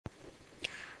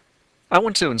I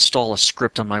want to install a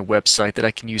script on my website that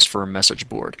I can use for a message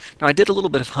board. Now, I did a little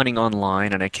bit of hunting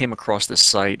online and I came across this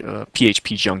site,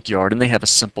 PHP Junkyard, and they have a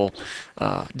simple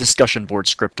discussion board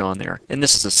script on there. And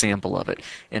this is a sample of it.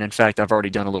 And in fact, I've already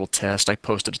done a little test. I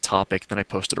posted a topic, then I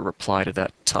posted a reply to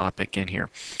that topic in here.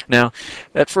 Now,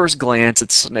 at first glance,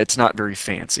 it's not very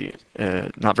fancy.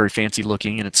 Not very fancy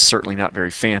looking, and it's certainly not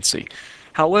very fancy.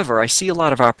 However, I see a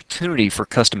lot of opportunity for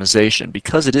customization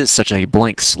because it is such a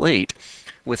blank slate.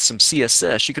 With some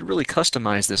CSS, you could really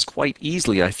customize this quite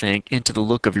easily, I think, into the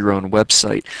look of your own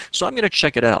website. So I'm going to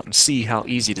check it out and see how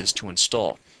easy it is to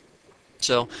install.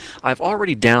 So I've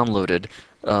already downloaded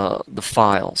the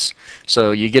files.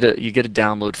 So you get a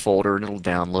download folder and it'll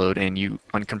download, and you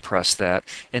uncompress that.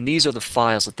 And these are the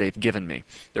files that they've given me.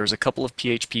 There's a couple of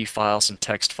PHP files and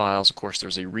text files. Of course,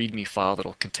 there's a README file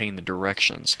that'll contain the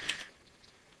directions.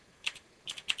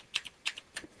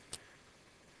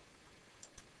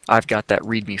 I've got that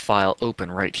README file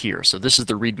open right here. So this is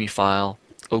the README file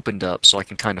opened up so I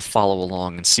can kind of follow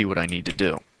along and see what I need to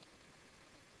do. A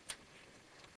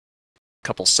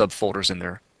couple subfolders in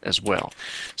there as well.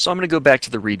 So I'm going to go back to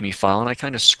the README file and I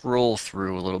kind of scroll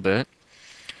through a little bit.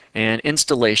 And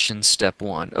installation step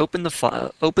 1. Open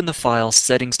the file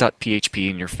settings.php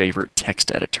in your favorite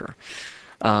text editor.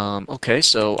 Okay,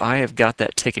 so I have got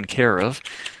that taken care of.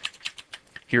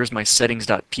 Here's my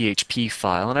settings.php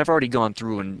file, and I've already gone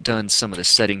through and done some of the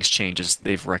settings changes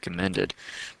they've recommended.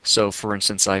 So for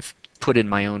instance, I've put in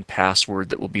my own password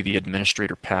that will be the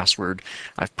administrator password.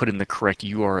 I've put in the correct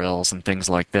URLs and things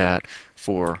like that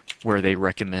for where they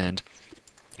recommend.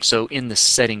 So in the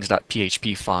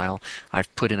settings.php file,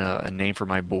 I've put in a name for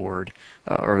my board,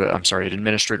 an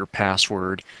administrator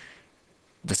password,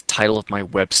 the title of my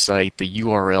website, the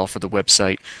URL for the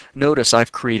website. Notice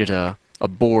I've created a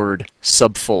board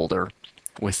subfolder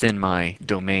within my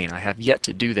domain. I have yet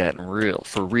to do that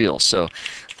for real. So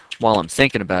while I'm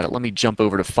thinking about it, let me jump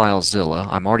over to FileZilla.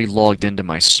 I'm already logged into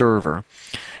my server,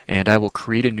 and I will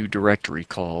create a new directory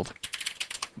called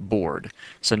board.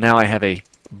 So now I have a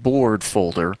board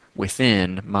folder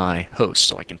within my host,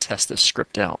 so I can test this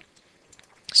script out.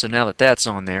 So now that that's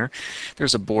on there,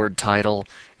 there's a board title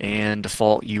and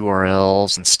default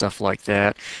URLs and stuff like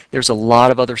that. There's a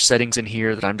lot of other settings in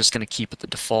here that I'm just going to keep at the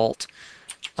default.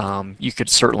 You could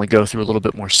certainly go through a little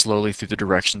bit more slowly through the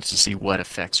directions to see what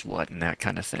affects what and that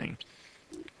kind of thing.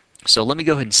 So let me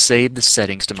go ahead and save the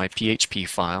settings to my PHP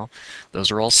file.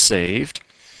 Those are all saved.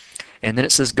 And then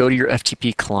it says go to your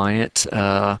FTP client,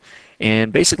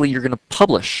 and basically you're going to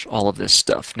publish all of this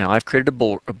stuff. Now I've created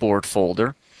a board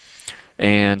folder.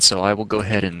 And so I will go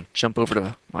ahead and jump over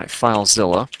to my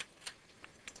FileZilla,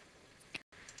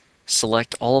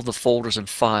 select all of the folders and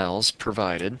files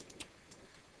provided,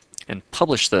 and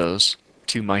publish those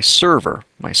to my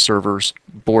server's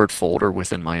board folder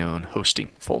within my own hosting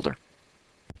folder.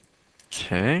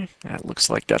 Okay, that looks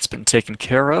like that's been taken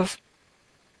care of.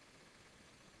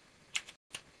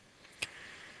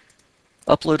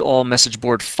 Upload all message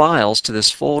board files to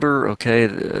this folder. Okay,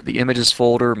 the images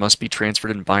folder must be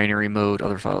transferred in binary mode.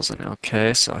 Other files in.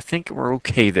 Okay, so I think we're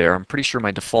okay there. I'm pretty sure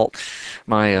my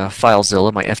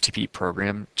FileZilla, my FTP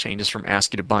program, changes from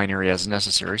ASCII to binary as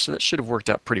necessary, so that should have worked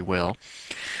out pretty well.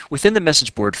 Within the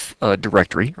message board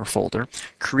directory or folder,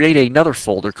 create another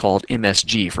folder called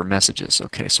MSG for messages.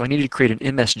 Okay, so I need to create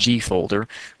an MSG folder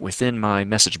within my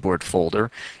message board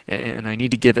folder, and I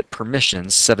need to give it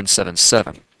permissions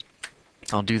 777.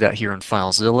 I'll do that here in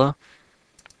FileZilla.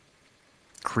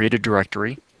 Create a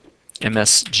directory,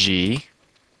 MSG,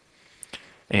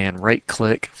 and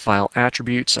right-click File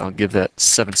Attributes. I'll give that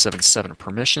 777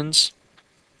 permissions.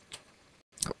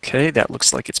 Okay, that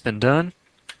looks like it's been done.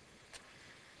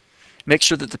 Make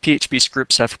sure that the PHP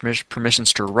scripts have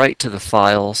permissions to write to the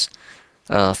files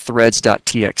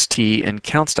threads.txt and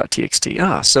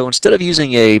counts.txt. So instead of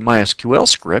using a MySQL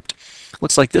script,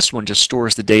 looks like this one just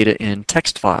stores the data in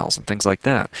text files and things like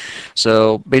that.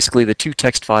 So basically the two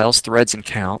text files, threads and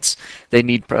counts, they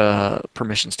need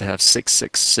permissions to have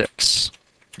 666.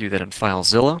 Do that in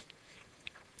FileZilla.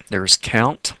 There's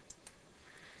count,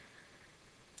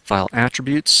 file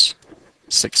attributes,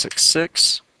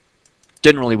 666.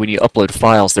 Generally, when you upload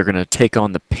files, they're going to take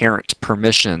on the parent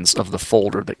permissions of the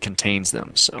folder that contains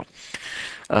them. So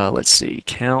let's see,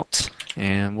 count,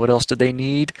 and what else do they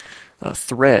need?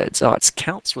 Threads. Oh, it's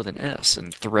counts with an S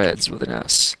and threads with an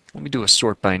S. Let me do a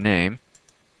sort by name.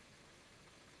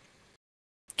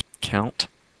 Count.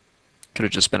 Could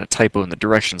have just been a typo in the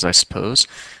directions, I suppose.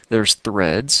 There's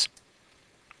threads.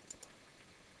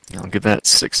 I'll give that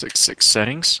 666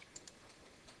 settings.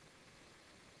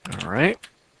 All right.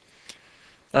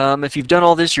 If you've done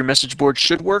all this, your message board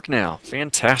should work now.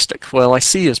 Fantastic. Well, I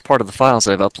see as part of the files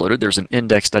I've uploaded, there's an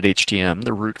index.html,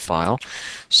 the root file.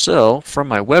 So from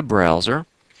my web browser,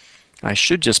 I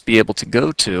should just be able to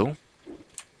go to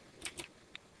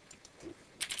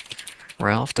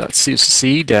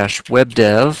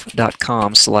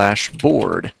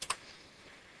ralph.cc-webdev.com/board.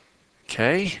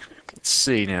 Okay, let's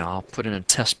see now. I'll put in a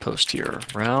test post here.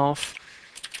 Ralph,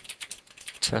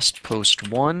 test post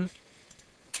 1.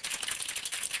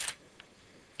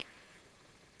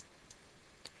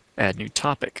 Add new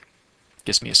topic.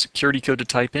 Gives me a security code to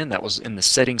type in. That was in the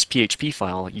settings PHP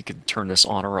file. You could turn this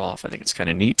on or off. I think it's kind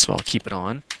of neat, so I'll keep it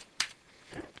on.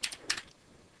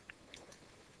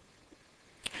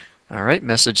 All right,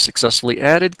 message successfully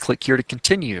added. Click here to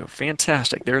continue.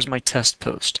 Fantastic. There's my test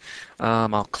post.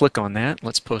 I'll click on that.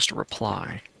 Let's post a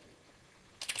reply.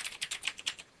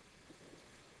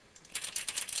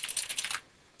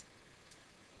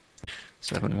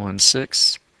 Seven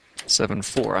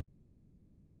 71674.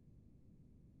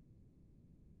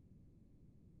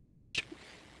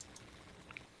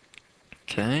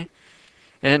 Okay.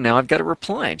 And now I've got a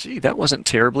reply. Gee, that wasn't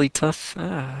terribly tough,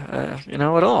 at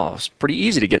all. It's pretty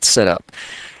easy to get set up.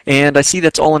 And I see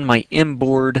that's all in my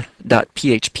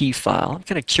inboard.php file. I'm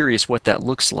kind of curious what that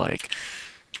looks like.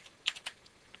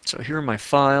 So here are my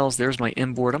files. There's my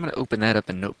inboard. I'm going to open that up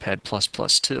in Notepad++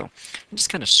 too. And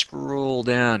just kind of scroll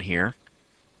down here.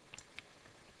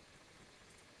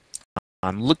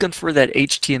 I'm looking for that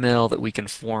HTML that we can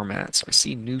format. So I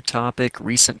see new topic,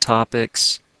 recent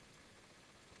topics.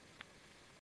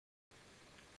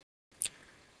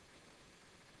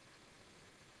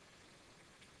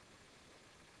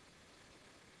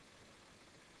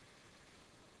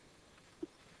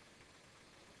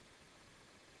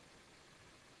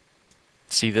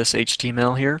 See this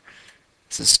HTML here?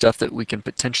 This is stuff that we can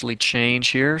potentially change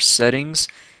here. Settings,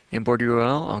 inboard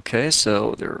URL. Okay,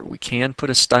 so there we can put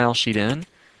a style sheet in.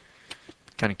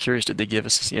 Kind of curious, did they give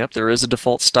us this? Yep, there is a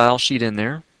default style sheet in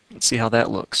there. Let's see how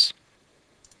that looks.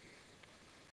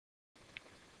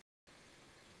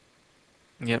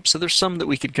 Yep, so there's some that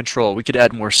we could control. We could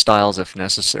add more styles if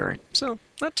necessary. So,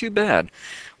 not too bad.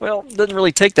 Well, it doesn't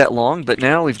really take that long, but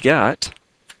now we've got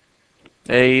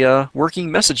a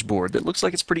working message board that looks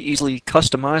like it's pretty easily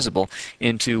customizable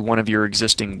into one of your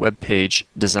existing web page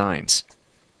designs.